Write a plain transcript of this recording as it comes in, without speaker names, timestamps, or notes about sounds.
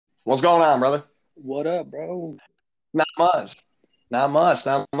What's going on, brother? What up, bro? Not much. Not much.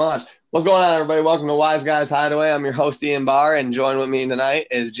 What's going on, everybody? Welcome to Wise Guys Hideaway. I'm your host, Ian Barr, and join with me tonight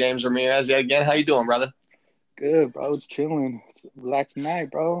is James Ramirez yet again. How you doing, brother? Good, bro. It's chilling. It's a relaxing night,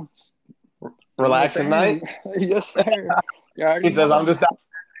 bro. Doing our Relaxing night? thing. Yes, sir. You He already says, I'm know. just down.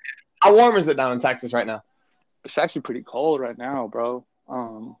 How warm is it down in Texas right now? It's actually pretty cold right now, bro.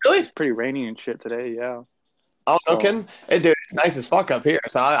 Really? It's pretty rainy and shit today. Yeah. Oh, no So kidding? Dude, it's nice as fuck up here.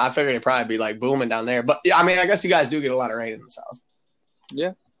 So I figured it'd probably be like booming down there. But yeah, I mean, I guess you guys do get a lot of rain in the South.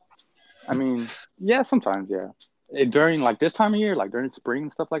 yeah, I mean, yeah, sometimes, yeah. During like this time of year, like during spring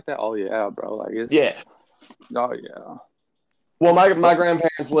and stuff like that. Oh yeah, bro. Like it's. Yeah. Oh yeah. Well, my But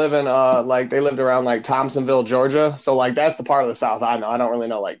grandparents live in like they lived around like Thompsonville, Georgia. So like that's the part of the South I know. I don't really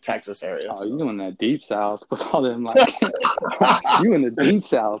know like Texas area. oh, So. you in that deep south with all them like you in the deep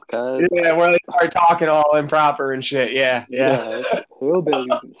south, cuz. Yeah, where they start talking all improper and shit. Yeah, yeah. Yeah,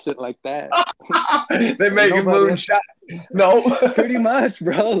 hillbillies and shit like that. They Ain't making nobody moonshine. No. pretty much,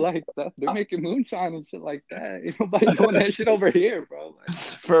 bro. Like that, they're making moonshine and shit like that. Ain't nobody doing that shit over here, bro.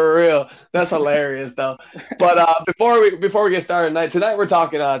 For real. That's hilarious though. But before we get started tonight we're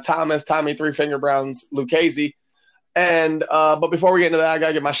talking Tommy Three Finger Brown's Lucchese. And but before we get into that, I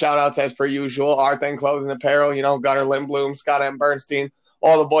gotta give my shout outs as per usual. Our Thing Clothing and Apparel, Gunnar Lindblom, Scott M. Bernstein,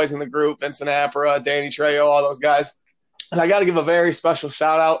 all the boys in the group, Vincent Apra, Danny Trejo, all those guys. And I gotta give a very special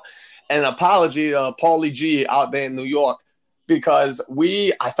shout out and an apology to Paulie G out there in New York because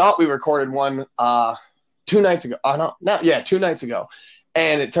I thought we recorded one 2 nights ago. Oh no, not yeah, 2 nights ago.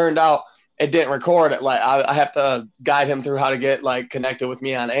 And it turned out it didn't record it. Like I have to guide him through how to get like connected with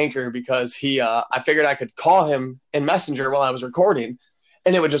me on Anchor because I figured I could call him in Messenger while I was recording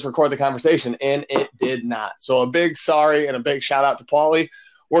and it would just record the conversation and it did not. So a big sorry and a big shout out to Paulie.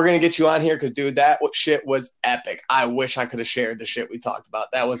 We're gonna get you on here because dude, that shit was epic. I wish I could have shared the shit we talked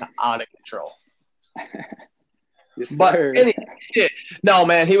about. That was out of control. Yes, But sir. anyway, no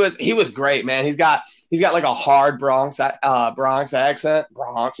man, he was great, man. He's got like a hard Bronx accent.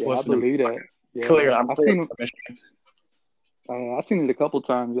 Bronx, Yeah, I listen to me. believe that. Clear, Yeah, I'm I clear seen him. from Michigan. I seen it a couple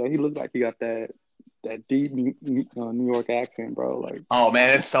times. Yeah, he looked like he got that deep New York accent, bro. Like Oh man,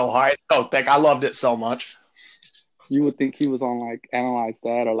 it's so hard. It's so thick. I loved it so much. you would think he was on like Analyze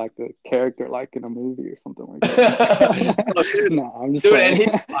That or like a character like in a movie or something like No, that. No, I'm just dude, and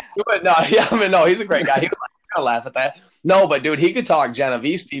playing. no, yeah, I mean, no, he's a great guy. He was like, gonna laugh at that. No, but dude, he could talk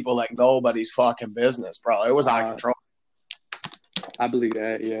Genovese people like nobody's fucking business, bro. It was out of uh, control. I believe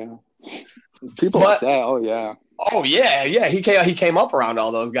that. Yeah, people like But that. Oh yeah. oh yeah, he came up around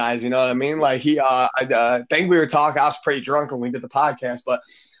all those guys. You know what I mean? Like I think we were talking. I was pretty drunk when we did the podcast, but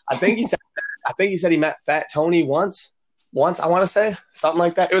I think he said he met Fat Tony once. Once I want to say something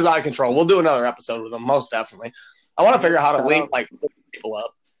like that. It was out of control. We'll do another episode with him, most definitely. I want to Yeah, figure out how to shout link out. like people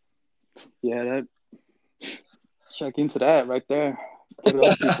up. Yeah, that check into that right there. Get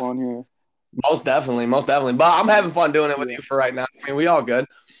other people on here. Most definitely, most definitely. But I'm having fun doing it with Yeah. you for right now. I mean, we all good.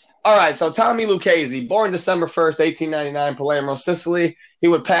 All right, so Tommy Lucchese, born December 1st, 1899, Palermo, Sicily. He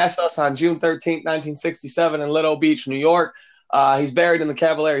would pass us on June 13th, 1967 in Little Beach, New York. He's buried in the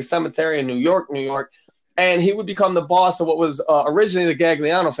Cavalieri Cemetery in New York, New York. And he would become the boss of what was originally the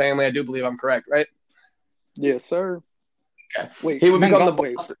Gagliano family. I do believe I'm correct, right? Yes, sir. Okay. Wait, He would become the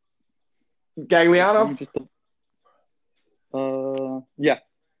Wait. boss. Let Gagliano? me just. Yeah,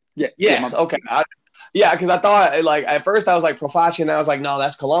 yeah. Yeah, My bad. okay. Yeah, because I thought like at first I was like Profaci, and then I was like, no,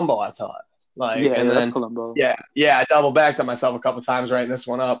 that's Colombo. I thought like, Yeah, and yeah. That's then Colombo. yeah, I double backed on myself a couple times writing this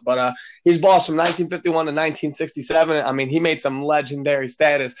one up. But he's boss from 1951 to 1967. I mean, he made some legendary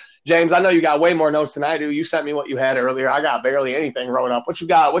status. James, I know you got way more notes than I do. You sent me what you had earlier. I got barely anything wrote up. What you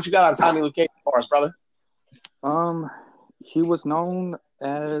got? What you got on Tommy Lucchese for us, brother? Um, he was known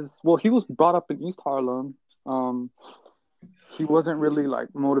as well. He was brought up in East Harlem. He wasn't really like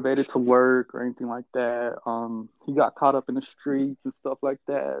motivated to work or anything like that. He got caught up in the streets and stuff like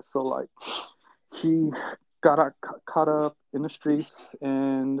that. So like he caught up in the streets,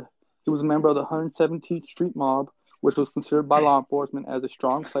 and he was a member of the 117th Street Mob, which was considered by law enforcement as a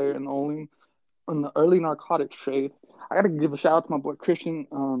strong player in the early narcotics trade. I gotta give a shout out to my boy Christian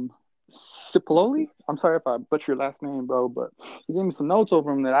Cipolloli. I'm sorry if I butcher your last name, bro, but he gave me some notes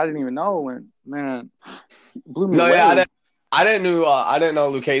over him that I didn't even know, and man, he blew me No, yeah, away. I didn't know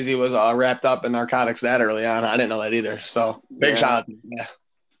Lucchese was wrapped up in narcotics that early on. I didn't know that either. So big Yeah, shout out. Yeah.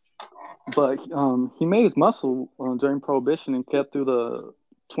 but he made his muscle during Prohibition and kept through the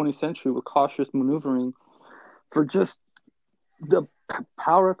 20th century with cautious maneuvering for just the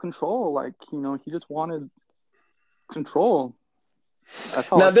power of control. Like he just wanted control.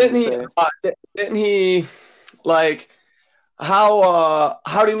 That's all Now I can really say. didn't he like how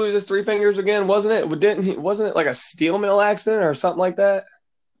did he lose his three fingers again? Wasn't it like a steel mill accident or something like that?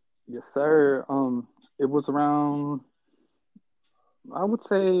 Yes, sir. It was around, I would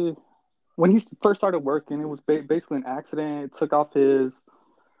say, when he first started working. It was basically an accident. It took off I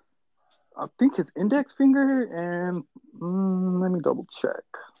think his index finger, and let me double check.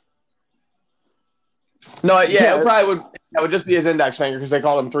 No, yeah, it Yeah, probably would. That would just be his index finger because they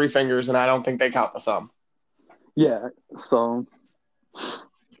call them three fingers, and I don't think they count the thumb. yeah. So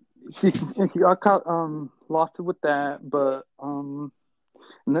he got caught, lost it with that, but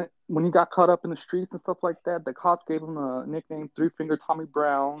when he got caught up in the streets and stuff like that, the cops gave him a nickname, Three Finger Tommy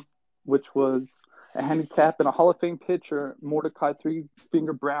Brown, which was a handicap, and a Hall of Fame pitcher, Mordecai Three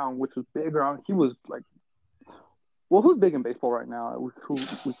Finger Brown, which was bigger on. He was like, well, who's big in baseball right now? Who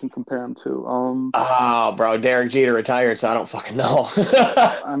we can compare him to? Oh, bro, Derek Jeter retired, so I don't fucking know.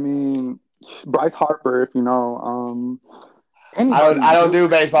 I mean, Bryce Harper, if you know. I don't do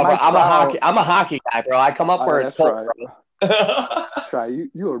baseball, bro. Mike Trout. I'm a hockey guy, bro. I come up where it's That's cold, right. bro. That's right.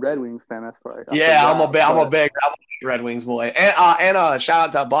 You a Red Wings fan? That's right. Yeah, I'm a big Red Wings boy, and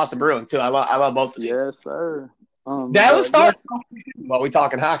shout out to Boston Bruins too. I love both the teams. Yes, sir. Dallas Stars. Well, we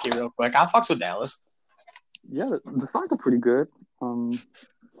talking hockey real quick. I fucks with Dallas. Yeah, the Stars are pretty good.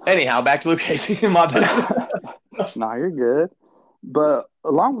 Anyhow, back to Lucchesi. My bad. Nah, you're good. But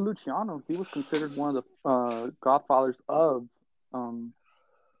along with Luciano, he was considered one of the godfathers of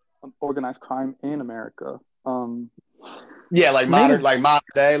organized crime in America. Yeah, like modern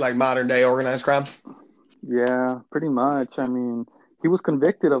day organized crime. Yeah, pretty much. I mean, he was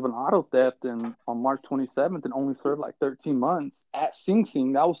convicted of an auto theft on March 27th and only served like 13 months at Sing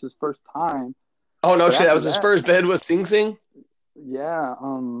Sing. That was his first time. Oh no, shit! That was his first bid with Sing Sing. Yeah,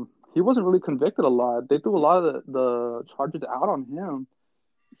 he wasn't really convicted a lot. They threw a lot of the charges out on him.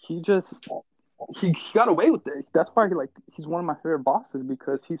 He got away with it. That's why he's one of my favorite bosses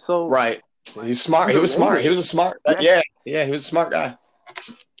because he's so right. He's smart. He was smart. He was a smart. Yeah, he was a smart guy.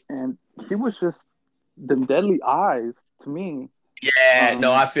 And he was just them deadly eyes to me. Yeah,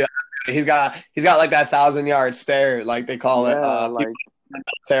 no, I feel he's got like that 1,000-yard stare, like they call it.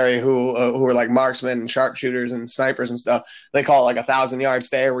 Military who are like marksmen and sharpshooters and snipers and stuff. They call it like 1,000-yard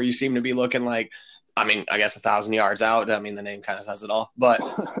stare, where you seem to be looking like, I mean, I guess 1,000 yards out. I mean, the name kind of says it all, but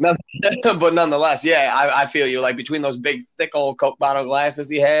nonetheless, yeah, I feel you. Like between those big, thick old Coke bottle glasses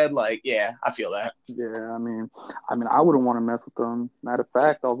he had, like, yeah, I feel that. Yeah, I mean, I wouldn't want to mess with them. Matter of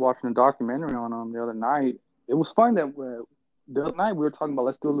fact, I was watching a documentary on them the other night. It was fun that the other night we were talking about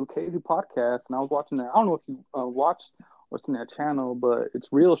let's do a Lucchesi podcast, and I was watching that. I don't know if you watched what's in that channel, but it's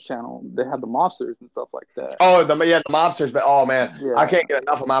Real's channel. They have the mobsters and stuff like that. Oh, the mobsters. But oh man, yeah. I can't get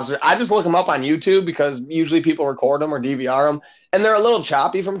enough of mobsters. I just look them up on YouTube because usually people record them or DVR them, and they're a little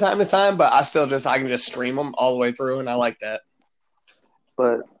choppy from time to time. But I can just stream them all the way through, and I like that.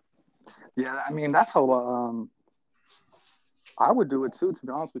 But yeah, I mean that's how I would do it too. To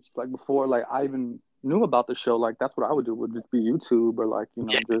be honest with you, like before, like I even knew about the show, like that's what I would do. Would just be YouTube or like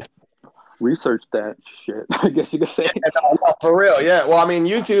just research that shit, I guess you could say. No, for real, yeah. Well, I mean,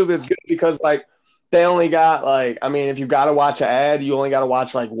 YouTube is good because like they only got like, I mean, if you got to watch an ad, you only got to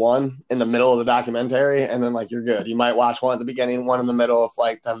watch like one in the middle of the documentary, and then like you're good. You might watch one at the beginning, one in the middle, if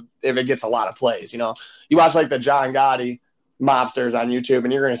it gets a lot of plays. You watch like the John Gotti mobsters on YouTube,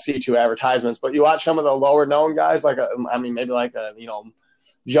 and you're going to see 2 advertisements. But you watch some of the lower known guys, maybe like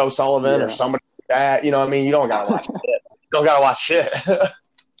Joe Sullivan or somebody like that. You know what I mean? You don't got to watch shit. You don't got to watch shit.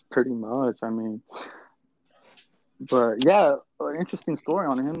 Pretty much. I mean, but yeah, an interesting story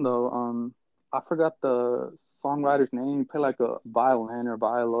on him though. I forgot the songwriter's name. He played like a violin or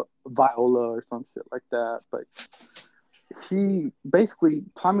viola or some shit like that. But he basically,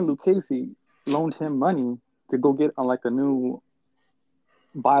 Tommy Lucchesi loaned him money to go get like a new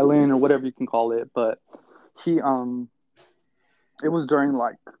violin or whatever you can call it. But he, it was during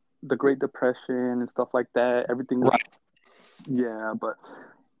like the Great Depression and stuff like that. Everything was, yeah,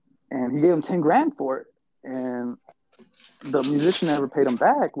 and he gave him 10 grand for it, and the musician never paid him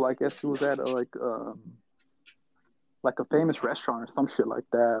back. Well, I guess he was at like a famous restaurant or some shit like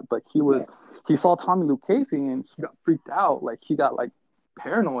that. But he saw Tommy Lucchesi and he got freaked out. Like he got like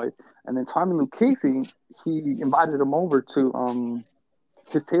paranoid. And then Tommy Lucchesi, he invited him over to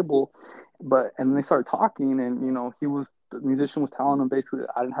his table, and they started talking, and the musician was telling him basically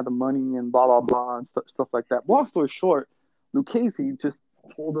I didn't have the money and blah blah blah and stuff like that. Long story short, Lucchesi just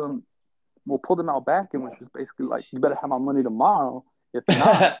pulled him out back, and was just basically like, you better have my money tomorrow. If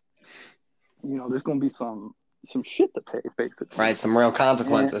not, there's gonna be some shit to pay, basically. Right, some real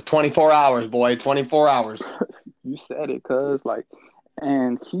consequences. 24 hours, boy, 24 hours. You said it, cuz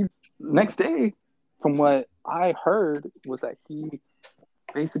and he next day from what I heard was that he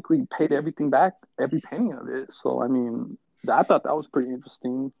basically paid everything back, every penny of it. So I mean, I thought that was pretty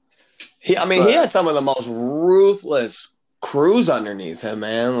interesting. He had some of the most ruthless crews underneath him,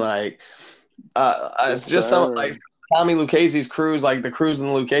 man. Like, it's just some like Tommy Lucchese's crews, like the crews in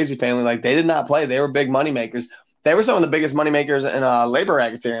the Lucchese family. Like, they did not play. They were big money makers. They were some of the biggest money makers in labor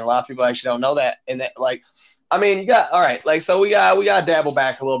racketeering. A lot of people actually don't know that. And that, like, I mean, you got all right. Like, so we got to dabble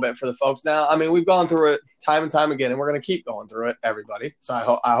back a little bit for the folks now. I mean, we've gone through it time and time again, and we're gonna keep going through it, everybody. So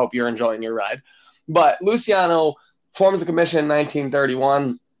I hope you're enjoying your ride. But Luciano forms the commission in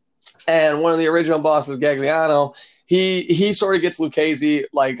 1931. And one of the original bosses, Gagliano, he sort of gets Lucchese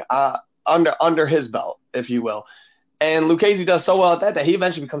like under his belt, if you will. And Lucchese does so well at that he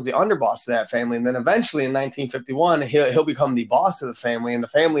eventually becomes the underboss of that family. And then eventually in 1951, he'll become the boss of the family. And the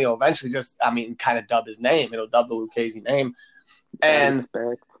family will eventually kind of dub his name. It'll dub the Lucchese name. And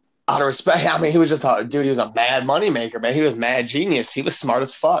out of respect, he was just he was a mad money maker, man. He was mad genius. He was smart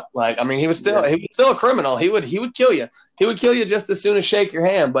as fuck. Like, I mean, he was still a criminal. He would kill you. He would kill you just as soon as shake your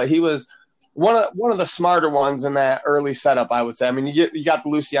hand. But he was one of the smarter ones in that early setup, I would say. I mean, you got the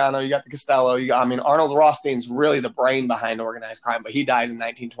Luciano, you got the Costello. Arnold Rothstein's really the brain behind organized crime, but he dies in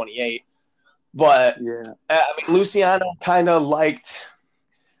 1928. But Luciano kind of liked.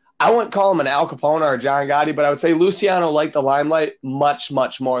 I wouldn't call him an Al Capone or a John Gotti, but I would say Luciano liked the limelight much,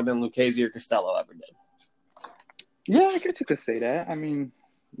 much more than Lucchese or Costello ever did. Yeah, I guess you could say that. I mean,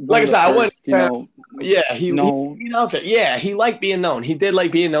 like I said, I wouldn't. He liked being known. He did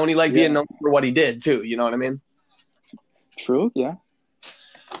like being known. He liked being known for what he did too. You know what I mean? True. Yeah.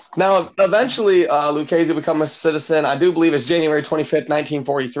 Now, eventually, Lucchese became a citizen. I do believe it's January 25th,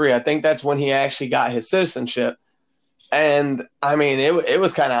 1943. I think that's when he actually got his citizenship. And, I mean, it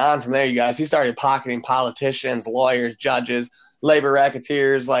was kind of on from there, you guys. He started pocketing politicians, lawyers, judges, labor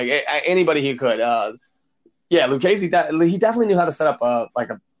racketeers, like anybody he could. Lucchese, he definitely knew how to set up a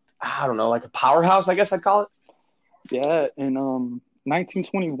powerhouse, I guess I'd call it. Yeah, in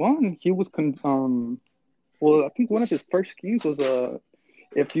 1921, he was, I think one of his first schemes was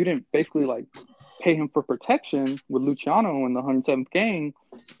if you didn't basically, like, pay him for protection with Luciano and the 107th Gang,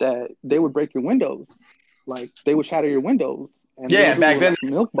 that they would break your windows. Like, they would shatter your windows. And back then.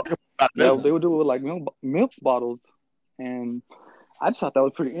 They would do it with, like, milk bottles. And I just thought that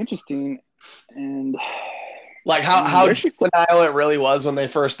was pretty interesting. And like how juvenile it really was when they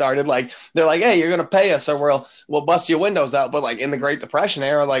first started. Like, they're like, hey, you're going to pay us or we'll bust your windows out. But, like, in the Great Depression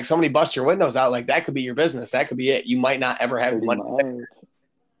era, like, somebody busts your windows out, like, that could be your business. That could be it. You might not ever have the money.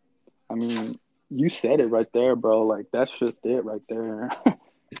 I mean, you said it right there, bro. Like, that's just it right there.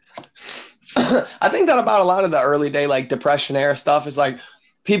 I think that about a lot of the early day, like, Depression era stuff is like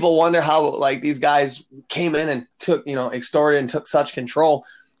people wonder how, like, these guys came in and took, extorted and took such control.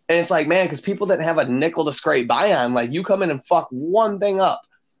 And it's like, man, because people didn't have a nickel to scrape by on. Like, you come in and fuck one thing up,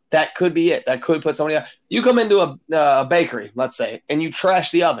 that could be it. That could put somebody out. You come into a bakery, let's say, and you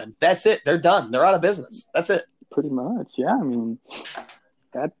trash the oven. That's it. They're done. They're out of business. That's it. Pretty much, yeah. I mean,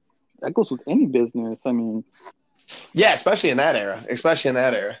 that goes with any business. I mean, yeah, especially in that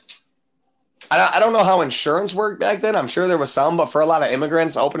era. I don't know how insurance worked back then. I'm sure there was some, but for a lot of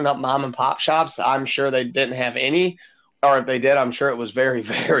immigrants opening up mom and pop shops, I'm sure they didn't have any, or if they did, I'm sure it was very,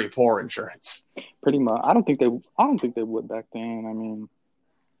 very poor insurance. Pretty much. I don't think they would back then. I mean,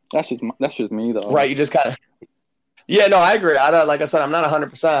 that's just me though. Right. You just kind of. Yeah, no, I agree. Like I said, I'm not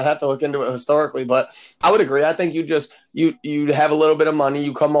 100%. I'd have to look into it historically, but I would agree. I think you have a little bit of money.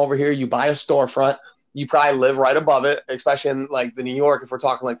 You come over here, you buy a storefront. You probably live right above it, especially in, like, the New York. If we're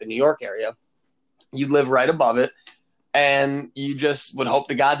talking like the New York area, you live right above it, and you just would hope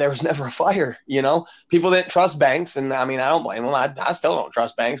to God there was never a fire. People didn't trust banks, and I mean, I don't blame them. I still don't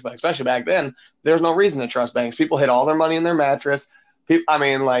trust banks, but especially back then, there's no reason to trust banks. People hid all their money in their mattress. I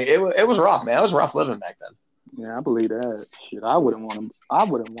mean, like, it was rough, man. It was rough living back then. Yeah, I believe that. Shit, I wouldn't want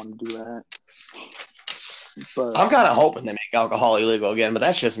to do that. But I'm kind of hoping they make alcohol illegal again, but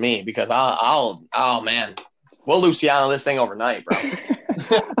that's just me because oh man, we'll Luciano this thing overnight, bro.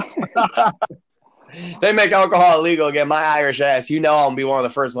 They make alcohol illegal again, my Irish ass. I'm gonna be one of the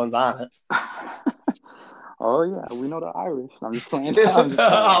first ones on it. Oh yeah, we know the Irish. I'm just playing. I'm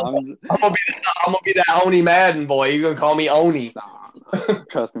gonna be that Oni Madden boy. You gonna call me Oni? Nah,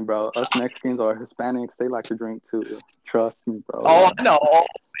 trust me, bro. Us Mexicans or Hispanics, they like to drink too. Trust me, bro. Oh, I know. Oh,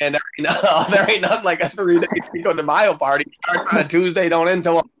 man, there ain't nothing like a 3-day Cinco de Mayo party. It starts on a Tuesday, don't end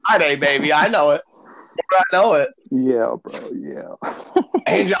until a Friday, baby. I know it. I know it. Yeah, bro. Yeah.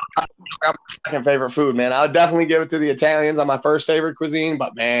 Angel, my second favorite food, man. I would definitely give it to the Italians on my first favorite cuisine,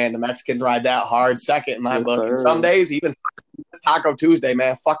 but man, the Mexicans ride that hard second in my book. And some days, even Taco Tuesday,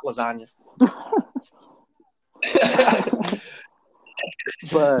 man, fuck lasagna.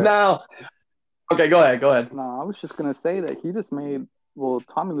 But Now, okay, go ahead. no, I was just gonna say that he just made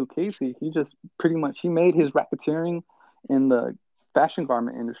Tommy Lucchese. He just pretty much he made his racketeering in the fashion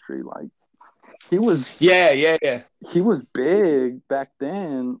garment industry. Like he was Yeah. he was big back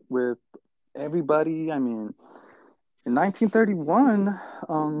then with everybody. I mean, in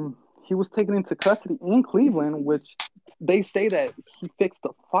 1931, he was taken into custody in Cleveland, which they say that he fixed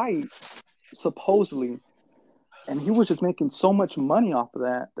the fight supposedly, and he was just making so much money off of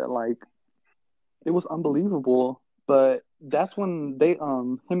that like it was unbelievable. But that's when they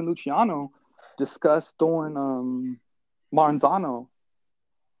him and Luciano discussed throwing Maranzano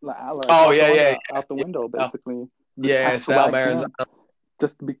Oh out the window basically. Yeah, Sal Maranzano.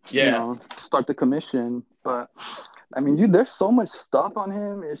 Just to be, start the commission. But I mean, there's so much stuff on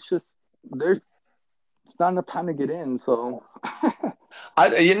him. It's just there's not enough time to get in. So,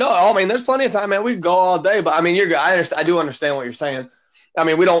 I mean, there's plenty of time, man. We could go all day, but I mean, I do understand what you're saying. I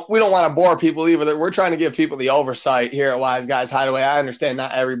mean, we don't want to bore people either. We're trying to give people the oversight here at Wise Guys Hideaway. I understand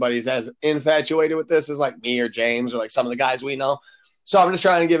not everybody's as infatuated with this as like me or James or like some of the guys we know. So I'm just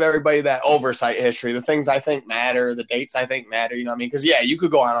trying to give everybody that oversight history, the things I think matter, the dates I think matter. You know what I mean? Because you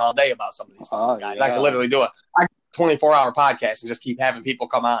could go on all day about some of these guys. Yeah. I could literally do it. 24-hour podcast and just keep having people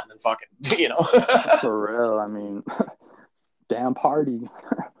come on and fucking, For real. I mean, damn party.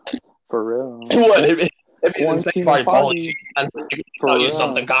 For real. What? It'd be an insane party. For real.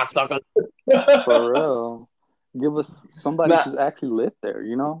 Something, cocksucker. For real. Give us somebody who's actually lived there,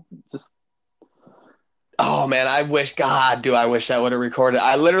 Just. Oh man, I wish that would have recorded.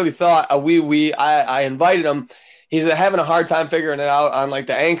 I literally thought I invited him. He's having a hard time figuring it out on like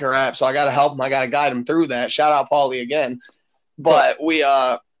the Anchor app, so I got to help him. I got to guide him through that. Shout out Paulie again. But we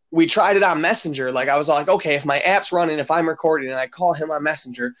tried it on Messenger. Like I was like, okay, if my app's running, if I'm recording and I call him on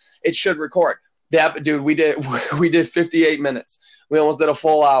Messenger, it should record. Yeah, dude, we did 58 minutes. We almost did a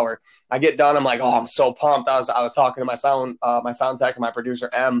full hour. I get done. I'm like, oh, I'm so pumped. I was talking to my sound tech and my producer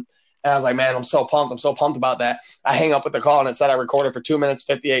M. And I was like, man, I'm so pumped. I'm so pumped about that. I hang up with the call and it said I recorded for 2 minutes,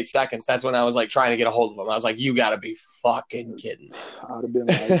 58 seconds. That's when I was like trying to get a hold of him. I was like, you got to be fucking kidding me. I'd have been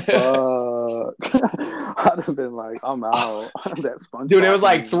like, fuck. I'd have been like, I'm out. That's fun. Dude, it was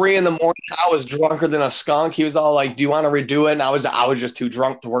like 3 a.m. I was drunker than a skunk. He was all like, do you want to redo it? And I was just too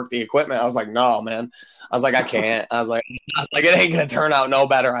drunk to work the equipment. I was like, no, man. I was like, I can't. I was like, it ain't going to turn out no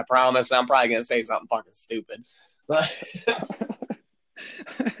better, I promise. And I'm probably going to say something fucking stupid.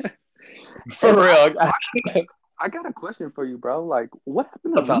 For real. I got a question for you, bro. Like, what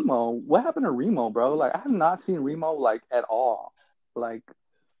happened to Remo? What happened to Remo, bro? Like, I have not seen Remo like at all. Like,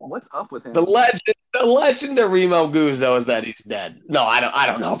 what's up with him? The legend of Remo Guzzo is that he's dead. No, I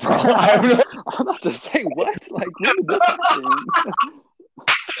don't know, bro. I'm about to say what? Like, when did this happen?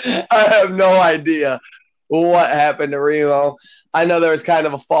 I have no idea what happened to Remo. I know there was kind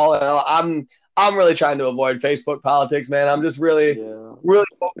of a falling out. I'm really trying to avoid Facebook politics, man. I'm just really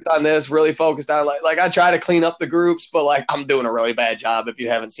focused on this, really focused on like I try to clean up the groups, but like I'm doing a really bad job. If you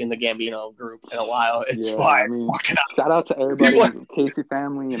haven't seen the Gambino group in a while, it's fine. I mean, shout out to everybody, Casey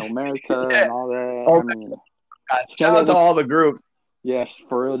family, Omerta and all that. Shout out to all the groups. Yeah,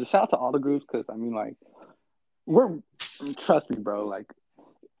 for real. Just shout out to all the groups because I mean, like, trust me, bro. Like,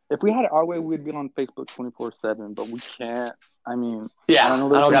 if we had it our way, we'd be on Facebook 24/7, but we can't. I mean, I don't know.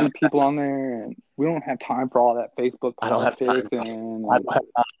 There's many people on there, and we don't have time for all that Facebook politics.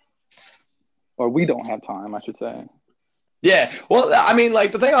 Or we don't have time, I should say. Yeah. Well, I mean,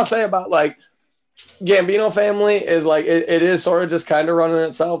 like, the thing I'll say about, like, Gambino family is, like, it is sort of just kind of running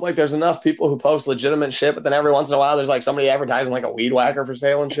itself. Like, there's enough people who post legitimate shit, but then every once in a while, there's, like, somebody advertising, like, a weed whacker for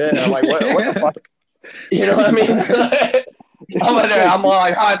sale and shit. And I'm like, what the fuck? You know what I mean? I'm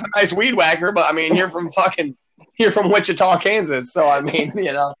like, oh, it's a nice weed whacker, but, I mean, you're from Wichita, Kansas. So, I mean,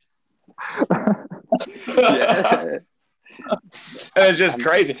 Yeah. And it's just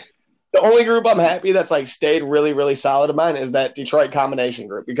crazy. The only group I'm happy that's like stayed really, really solid of mine is that Detroit combination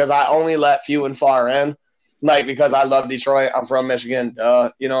group because I only let few and far in, like because I love Detroit. I'm from Michigan,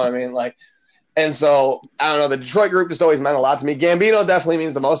 you know what I mean? Like, and so I don't know. The Detroit group just always meant a lot to me. Gambino definitely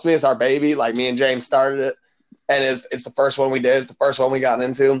means the most to me. It's our baby. Like me and James started it, and it's the first one we did. It's the first one we got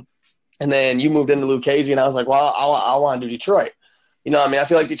into, and then you moved into Lucchese, and I was like, well, I want to do Detroit. You know what I mean? I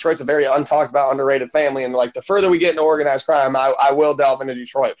feel like Detroit's a very untalked about, underrated family. And, like, the further we get into organized crime, I will delve into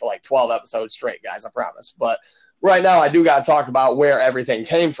Detroit for, like, 12 episodes straight, guys, I promise. But right now I do got to talk about where everything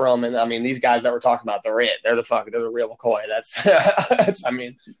came from. And, I mean, these guys that we're talking about, they're it. They're the real McCoy. That's I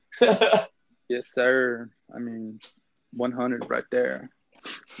mean. Yes, sir. I mean, 100 right there.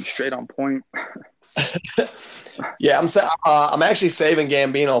 Straight on point. Yeah, I'm actually saving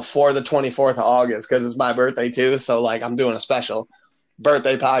Gambino for the 24th of August because it's my birthday too. So like I'm doing a special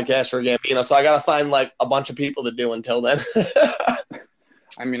birthday podcast for Gambino. So I gotta find like a bunch of people to do until then.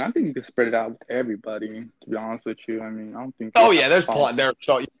 I mean, I think you could spread it out with everybody. To be honest with you, I mean, I don't think. Oh yeah,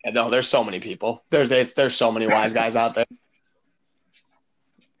 there's so many people. There's so many wise guys out there.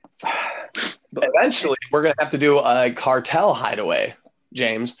 But eventually, we're gonna have to do a cartel hideaway,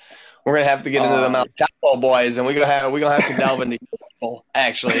 James. We're gonna have to get into the Mount Chapo boys, and we're gonna have to delve into people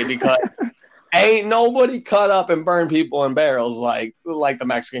actually because ain't nobody cut up and burn people in barrels like the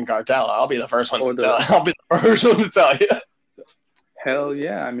Mexican cartel. I'll be the first one to tell. I'll be the first one to tell you. Hell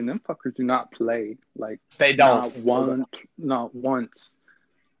yeah! I mean, them fuckers do not play. Like they don't. Not once.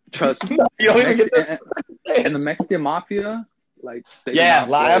 Trust me. You don't even get in the Mexican mafia, like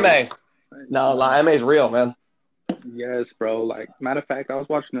La M.A. No, La M.A. is real, man. Yes, bro. Like matter of fact, I was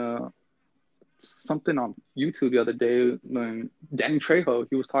watching something on YouTube the other day when Danny Trejo,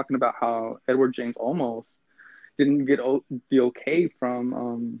 he was talking about how Edward James Olmos didn't get the okay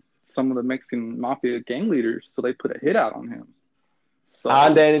from some of the Mexican mafia gang leaders, so they put a hit out on him. So,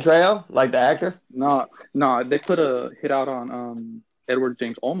 on Danny Trejo, like the actor? No, they put a hit out on Edward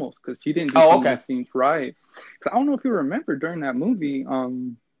James Olmos because he didn't do some of the things right. Because I don't know if you remember during that movie,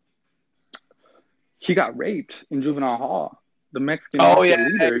 he got raped in juvenile hall. The Mexican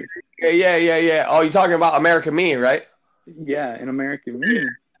leader. Yeah. Oh, you're talking about American Me, right? Yeah, in American Me.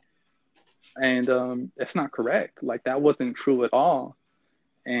 And that's not correct. Like that wasn't true at all.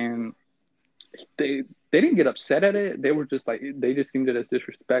 And they didn't get upset at it. They were just like they just deemed it as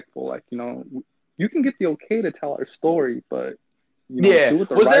disrespectful. Like, you know, you can get the okay to tell our story, but you know, do it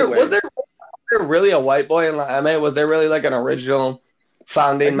the right way. Was there really a white boy in La M.A.? Was there really like an original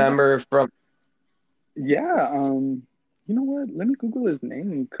founding member from? Yeah. You know what? Let me Google his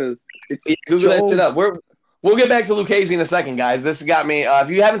name because Google that shit up. We'll get back to Lucchese in a second, guys. This got me. If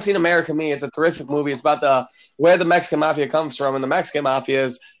you haven't seen American Me, it's a terrific movie. It's about where the Mexican mafia comes from, and the Mexican mafia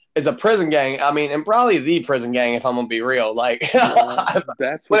is a prison gang. I mean, and probably the prison gang, if I'm gonna be real. Like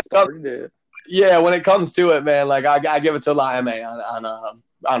that's what started it. Yeah, when it comes to it, man, like I give it to La M.A.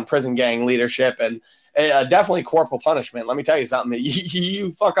 on prison gang leadership and definitely corporal punishment. Let me tell you something.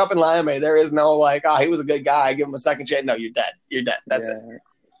 You fuck up in La M.A., there is no like, he was a good guy, give him a second chance. No, you're dead. You're dead. That's it.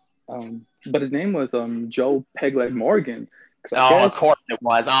 But his name was Joe Pegleg Morgan. Of course it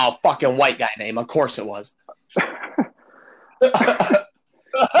was. Oh, fucking white guy name. Of course it was.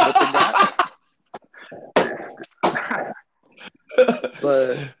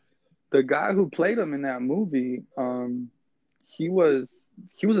 But the guy who played him in that movie, he was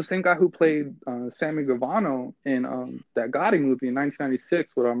the same guy who played Sammy Gravano in that Gotti movie in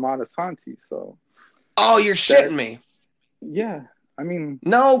 1996 with Armando Santi. So, you're shitting me. Yeah, I mean,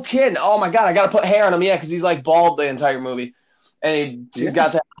 no kidding. Oh my god, I gotta put hair on him. Yeah, because he's like bald the entire movie, and he's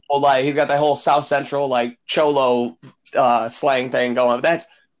got that whole South Central like cholo slang thing going. That's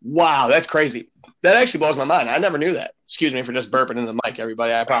crazy. That actually blows my mind. I never knew that. Excuse me for just burping in the mic,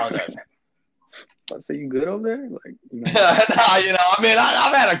 everybody. I apologize. So you good over there? Like, no, I mean,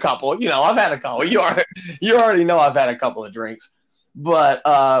 I've had a couple. I've had a couple. You already know I've had a couple of drinks. But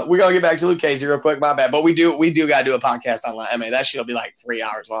we're gonna get back to Lucchese real quick. My bad. But we do gotta do a podcast on La M.A. That shit'll be like 3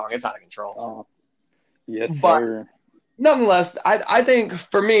 hours long. It's out of control. Yes, but sir. Nonetheless, I think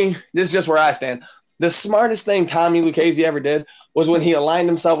for me, this is just where I stand. The smartest thing Tommy Lucchese ever did was when he aligned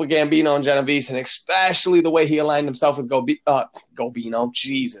himself with Gambino and Genovese, and especially the way he aligned himself with Gambino,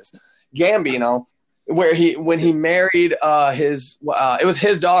 when he married it was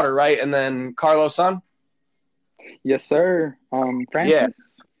his daughter, right? And then Carlos' son? Yes, sir. Francis?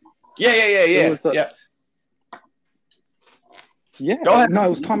 Yeah. Yeah. Go ahead. No, it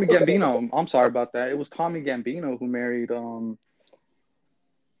was Tommy Gambino. I'm sorry about that. It was Tommy Gambino who married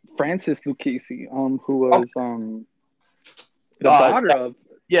Francis Lucchese, who was the daughter of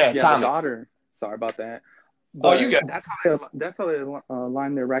Tommy. The daughter. Sorry about that. But you get that's how they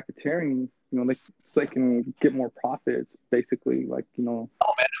align their racketeering. They can get more profits, basically. Like Oh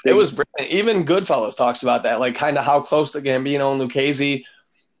man, it was brilliant. Even Goodfellas talks about that, like kind of how close the Gambino and Lucchese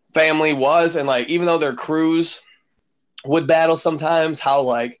family was, and like even though their crews would battle sometimes, how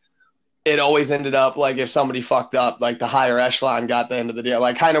like it always ended up like if somebody fucked up, like the higher echelon got the end of the deal.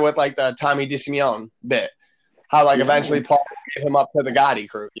 Like kind of with like the Tommy DeSimeone bit, how like eventually Paul gave him up to the Gotti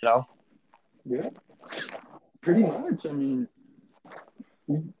crew, Yeah, pretty much. I mean,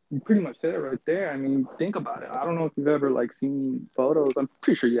 you pretty much said it right there. I mean, think about it. I don't know if you've ever like seen photos. I'm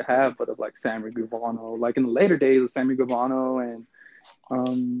pretty sure you have, but of like Sammy Gravano, like in the later days of Sammy Gravano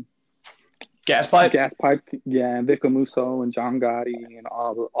and Gas Pipe, yeah, and Vic Amuso and John Gotti and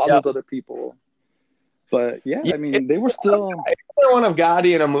all those other people. But yeah, Yeah, I mean, they were still. one of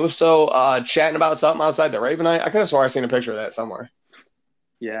Gotti and Amuso chatting about something outside the Ravenite. I could have swore I seen a picture of that somewhere.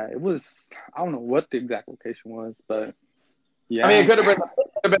 Yeah, it was. I don't know what the exact location was, but I mean, it yeah, could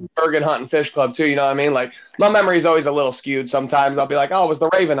have been Bergen Hunt and Fish Club too. You know what I mean? Like my memory is always a little skewed. Sometimes I'll be like, "Oh, it was the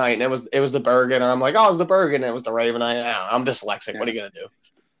Ravenite," and it was the Bergen, or I'm like, "Oh, it was the Bergen," and it was the Ravenite. I don't know, I'm dyslexic. yeah, What are you gonna do?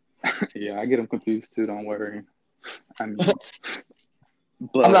 yeah. I get them confused too. Don't worry. I mean, I'm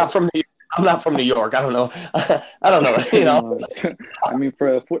but not from New York. I'm not from New York. I don't know. I don't know. You pretty know. much. I mean,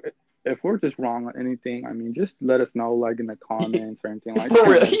 if we're just wrong on anything, I mean, just let us know, like in the comments or anything like For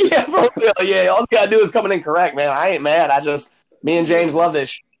real. that. Yeah, for real. Yeah. All you gotta do is come in correct, man. I ain't mad. Me and James love this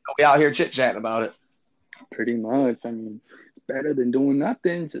shit. We out here chit chatting about it. Pretty much. I mean, better than doing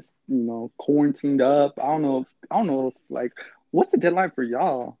nothing. Just quarantined up. I don't know. I don't know. Like, what's the deadline for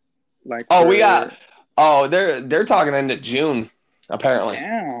y'all? Like, Oh, we got. Oh, they're talking into June, apparently.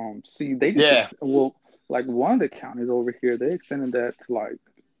 damn. See, they Yeah. like one of the counties over here, they extended that to like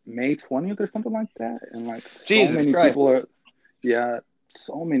May 20th or something like that, and like Jesus many Christ. people are, yeah,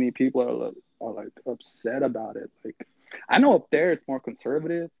 so many people are like upset about it. Like, I know up there it's more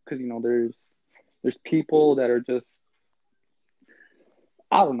conservative because there's people that are just,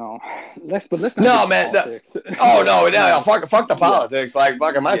 I don't know. Let's not No, get man. politics. Oh no. Fuck the politics. Like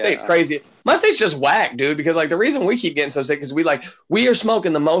fucking my Yeah. state's crazy. My state's just whack, dude. Because like the reason we keep getting so sick is we are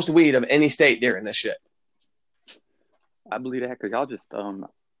smoking the most weed of any state during this shit. I believe that because y'all just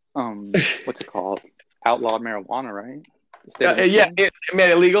what's it called? Outlawed marijuana, right? Yeah, it made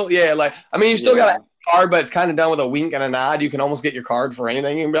it legal. Yeah, like I mean, you still got a card, but it's kind of done with a wink and a nod. You can almost get your card for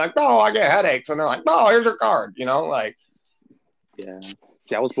anything. You can be like, "No, I get headaches," and they're like, "No, here's your card." You know, like. Yeah.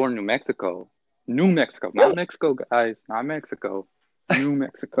 See, I was born in New Mexico. New Mexico, not Mexico, guys. Not Mexico. New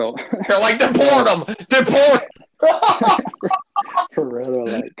Mexico. They're like, deport them. Deport. For real,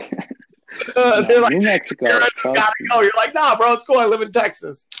 like. They're like, New Mexico. Gotta go. You're like, nah, bro, it's cool. I live in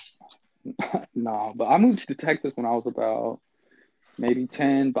Texas. No, but I moved to Texas when I was about maybe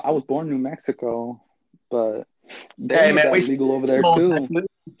 10. But I was born in New Mexico. But they made that legal over there too.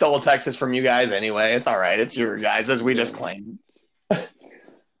 Stole Texas from you guys anyway. It's all right. It's your guys, as we just claimed.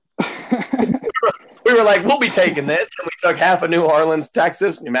 We were like, we'll be taking this, and we took half of New Orleans,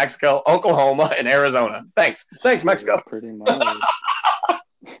 Texas, New Mexico, Oklahoma, and Arizona. Thanks, Mexico. Yeah, pretty much.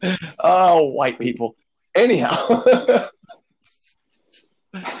 Oh, white people. Anyhow,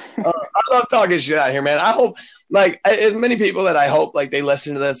 I love talking shit out here, man. I hope, like, as many people that I hope, like, they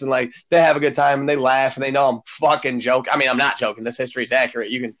listen to this and, like, they have a good time and they laugh and they know I'm fucking joking. I mean, I'm not joking. This history is accurate.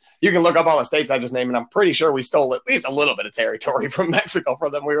 You can look up all the states I just named, and I'm pretty sure we stole at least a little bit of territory from Mexico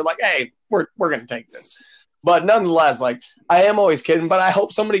from them. We were like, hey, we're going to take this. But nonetheless, like, I am always kidding, but I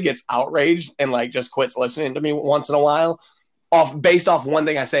hope somebody gets outraged and, like, just quits listening to me once in a while. Based off one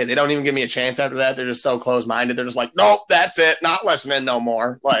thing I say. They don't even give me a chance after that. They're just so close-minded. They're just like, nope, that's it. Not listening no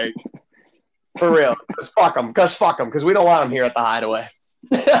more. Like, for real. Because fuck them. Because we don't want them here at the Hideaway.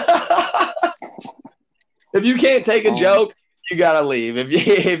 If you can't take a joke, you got to leave.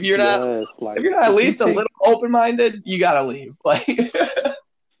 If you're not at least a little open-minded, you got to leave. Like,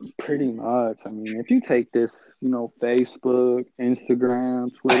 pretty much. I mean, if you take this, Facebook,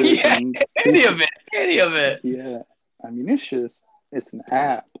 Instagram, Twitter. Any of it. Yeah. I mean, it's an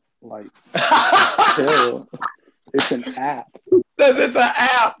app. Like, it's an app. It's an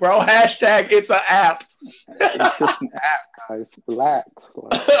app, bro. Hashtag it's an app. It's just an app, guys. Relax.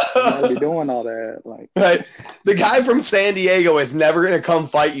 Like, you gotta be doing all that. Like, right. The guy from San Diego is never gonna come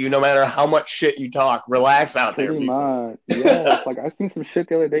fight you, no matter how much shit you talk. Relax out there. Pretty much. Yeah. Like, I seen some shit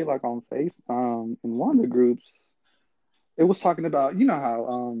the other day, like on Facebook, in one of the groups. It was talking about,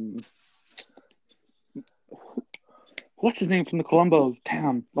 how what's his name from the Columbus?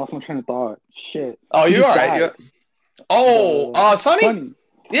 Damn, lost my train of thought. Shit. Oh, you're all right. Sonny?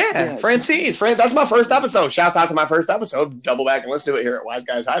 Yeah, Francis. That's my first episode. Shouts out to my first episode. Double back and let's do it here at Wise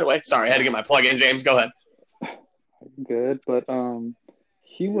Guys Hideaway. Sorry, I had to get my plug in, James. Go ahead. Good, but there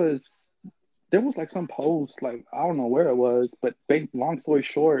was like some post, like, I don't know where it was, but long story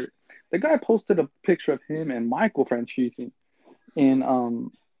short, the guy posted a picture of him and Michael Franchisi in a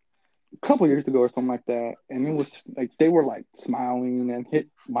couple years ago or something like that, and it was like they were like smiling, and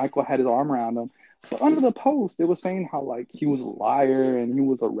Michael had his arm around him. But under the post, it was saying how like he was a liar and he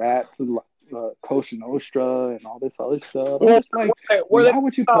was a rat to Cosa Nostra and all this other stuff. Well, like, why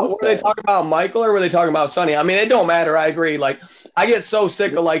would you post that? Were they talking about Michael or were they talking about Sonny? I mean, it don't matter. I agree. Like, I get so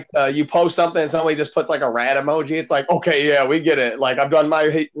sick of like you post something and somebody just puts like a rat emoji. It's like, okay, yeah, we get it. Like, I've done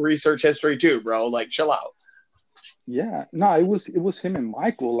my research history too, bro. Like, chill out. Yeah, no, it was him and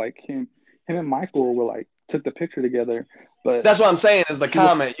Michael. Like him and Michael were like took the picture together. But that's what I'm saying is the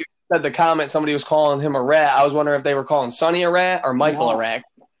comment. said the comment somebody was calling him a rat, I was wondering if they were calling Sonny a rat or Michael a rat.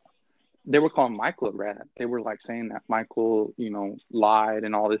 They were calling Michael a rat. They were like saying that Michael, lied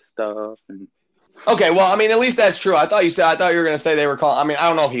and all this stuff. And okay, well, I mean, at least that's true. I thought you were going to say they were calling. I mean, I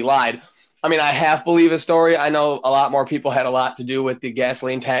don't know if he lied. I mean, I half believe his story. I know a lot more people had a lot to do with the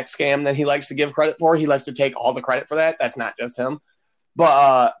gasoline tax scam than he likes to give credit for. He likes to take all the credit for that. That's not just him.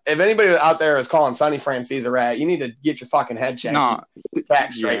 But if anybody out there is calling Sonny Francis a rat, you need to get your fucking head checked.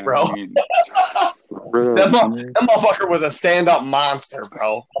 Back straight, bro. I mean, that motherfucker was a stand-up monster,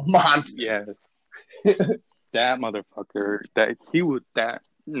 bro. A monster. Yeah. That motherfucker.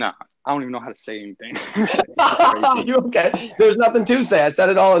 Nah. I don't even know how to say anything. You okay? There's nothing to say. I said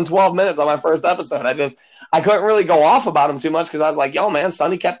it all in 12 minutes on my first episode. I couldn't really go off about him too much because I was like, yo, man,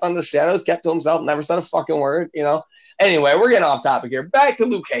 Sonny kept under the shadows, kept to himself, never said a fucking word, Anyway, we're getting off topic here. Back to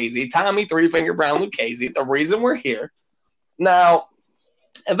Lucchese, Tommy Three Finger Brown Lucchese, the reason we're here. Now,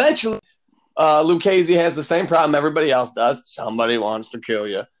 eventually, Lucchese has the same problem everybody else does. Somebody wants to kill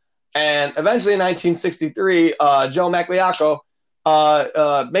you. And eventually in 1963, Joe Magliocco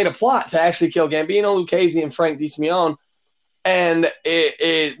made a plot to actually kill Gambino, Lucchese, and Frank DeSimone. And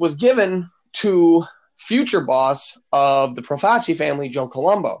it was given to future boss of the Profaci family, Joe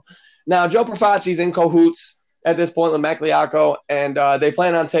Colombo. Now, Joe Profaci's in cahoots at this point with Magliocco, and they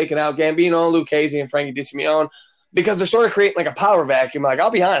plan on taking out Gambino, Lucchese, and Frankie DeSimone because they're sort of creating like a power vacuum. Like,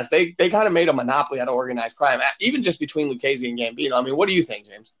 I'll be honest, they kind of made a monopoly out of organized crime, even just between Lucchese and Gambino. I mean, what do you think,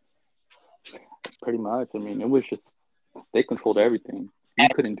 James? Pretty much. I mean, it was just they controlled everything. You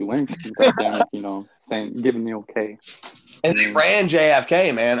couldn't do anything without them, giving me okay. And they ran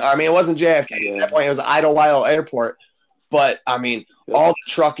JFK, man. I mean, it wasn't JFK at that point. It was Idlewild Airport. But, I mean, all the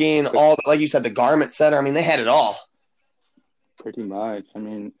trucking, like you said, the garment center. I mean, they had it all. Pretty much. I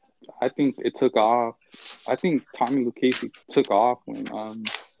mean, I think it took off. I think Tommy Lucchese took off when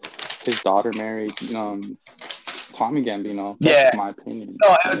his daughter married Tommy Gambino. That's my opinion.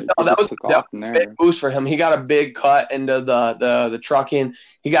 No, that was a big boost for him. He got a big cut into the trucking.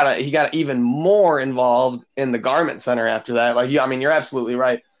 He got even more involved in the garment center after that. Like, I mean, you're absolutely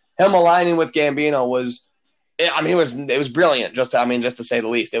right. Him aligning with Gambino was, I mean, it was brilliant. Just to say the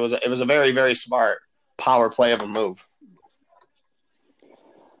least, it was a very, very smart power play of a move.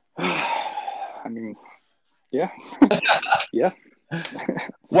 I mean, yeah, yeah.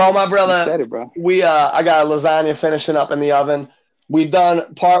 Well, my brother, said it, bro. I got a lasagna finishing up in the oven. We've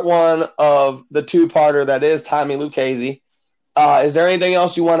done part one of the two-parter that is Tommy Lucchese. Is there anything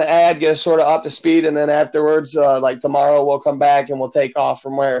else you want to add? Get us sort of up to speed, and then afterwards, like tomorrow, we'll come back and we'll take off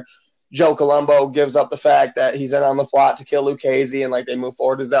from where Joe Colombo gives up the fact that he's in on the plot to kill Lucchese and like they move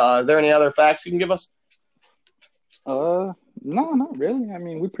forward. Is there any other facts you can give us? No, not really. I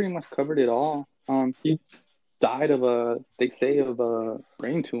mean, we pretty much covered it all. He died of a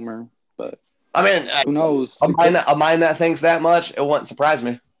brain tumor, but I mean, who knows? A mind that thinks that much, it wouldn't surprise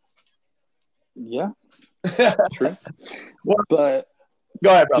me. Yeah, true. But go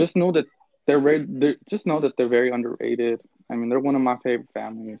ahead, bro. Just know that they're very underrated. I mean, they're one of my favorite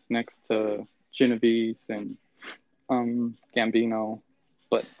families, next to Genovese and Gambino.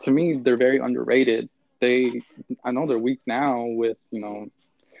 But to me, they're very underrated. I know they're weak now with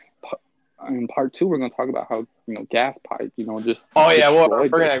in part two, we're going to talk about how, gas pipe, just. Oh, yeah. Well, we're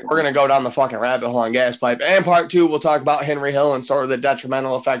going to go down the fucking rabbit hole on gas pipe. And part two, we'll talk about Henry Hill and sort of the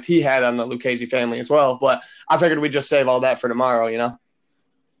detrimental effect he had on the Lucchese family as well. But I figured we'd just save all that for tomorrow,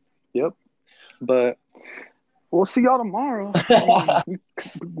 Yep. But we'll see y'all tomorrow.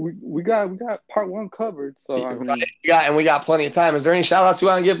 we got part one covered. So we got plenty of time. Is there any shout outs you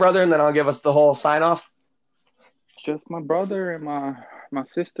want to give, brother? And then I'll give us the whole sign off. Just my brother and my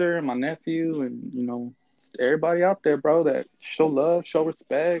sister and my nephew and, everybody out there, bro, that show love, show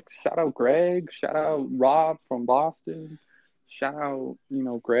respect. Shout out Greg. Shout out Rob from Boston. Shout out,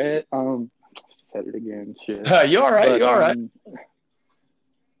 Greg. Said it again. Shit. You all right? But, you all right?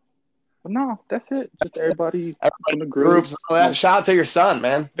 But no, that's it. Just everybody in the groups. Shout out to your son,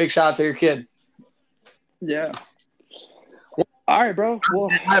 man. Big shout out to your kid. Yeah. All right, bro. Well,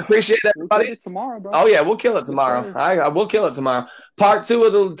 I appreciate everybody. We'll kill it tomorrow, bro. Oh, yeah, we'll kill it tomorrow. I will kill it tomorrow. Part two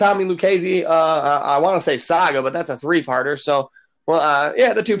of the Tommy Lucchese, I want to say saga, but that's a three-parter. So,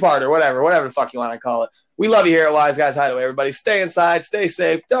 the two-parter, whatever the fuck you want to call it. We love you here at Wise Guys Hideaway, everybody. Stay inside, stay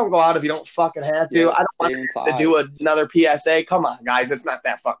safe. Don't go out if you don't fucking have to. I don't want to do another PSA. Come on, guys. It's not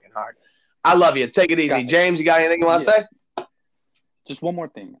that fucking hard. I love you. Take it easy. James, you got anything you want to say? Just one more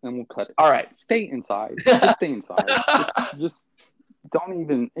thing, and we'll cut it. All right. Stay inside. Just stay inside. just don't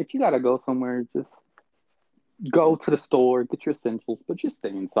even, if you got to go somewhere, just go to the store, get your essentials, but just stay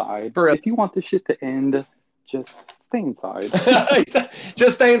inside. If you want this shit to end, just stay inside.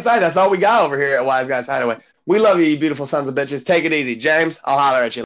 Just stay inside. That's all we got over here at Wise Guys Hideaway. We love you, you beautiful sons of bitches. Take it easy. James, I'll holler at you.